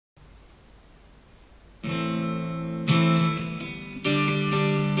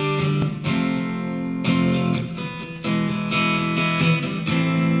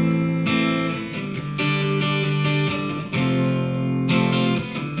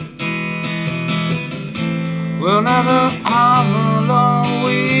whenever I'm alone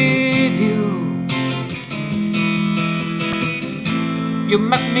with you. You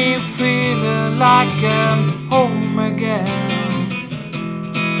make me feel like I'm home again.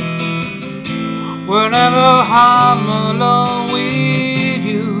 Whenever I'm alone with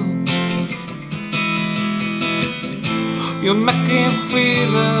you, you make me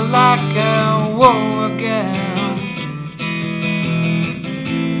feel like I'm home again.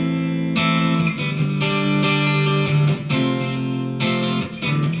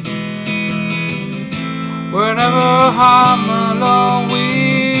 Whenever I'm alone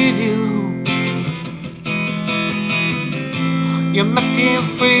with you, you make me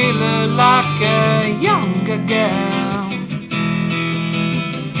feel like a young again.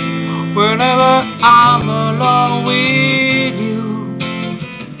 Whenever I'm alone with you,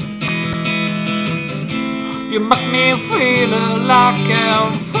 you make me feel like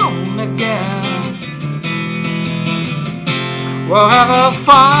I'm fun again. Wherever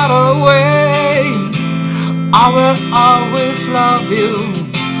far away, I will always love you.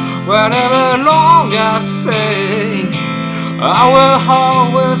 Whatever long I stay, I will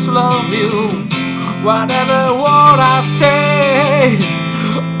always love you. Whatever word I say,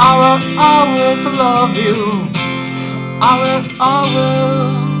 I will always love you. I will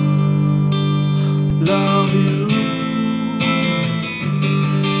always love you.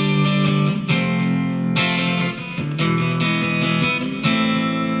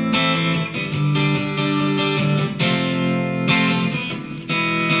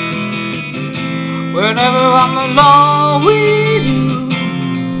 Whenever I'm alone with you,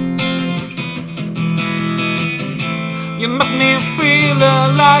 you make me feel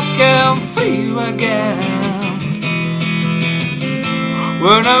like I'm free again.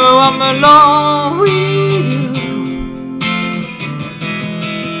 Whenever I'm alone with you,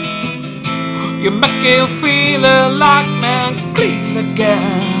 you make me feel like I'm clean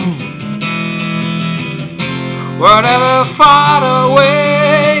again. Whenever far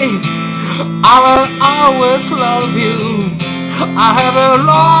away, I will always love you. I have a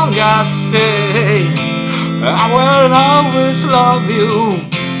long I stay, I will always love you.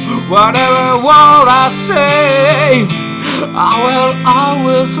 Whatever word I say, I will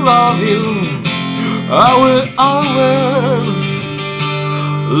always love you. I will always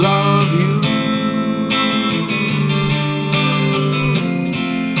love you.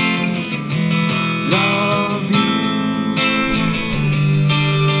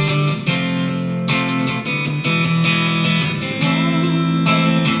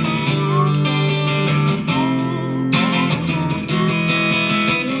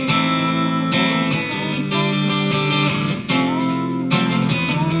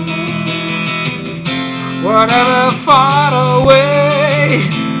 Whatever far away,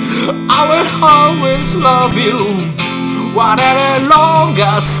 I will always love you. Whatever long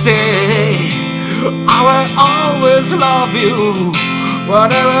I say, I will always love you.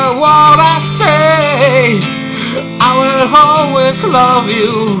 Whatever word I say, I will always love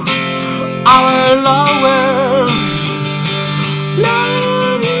you. I will always love you.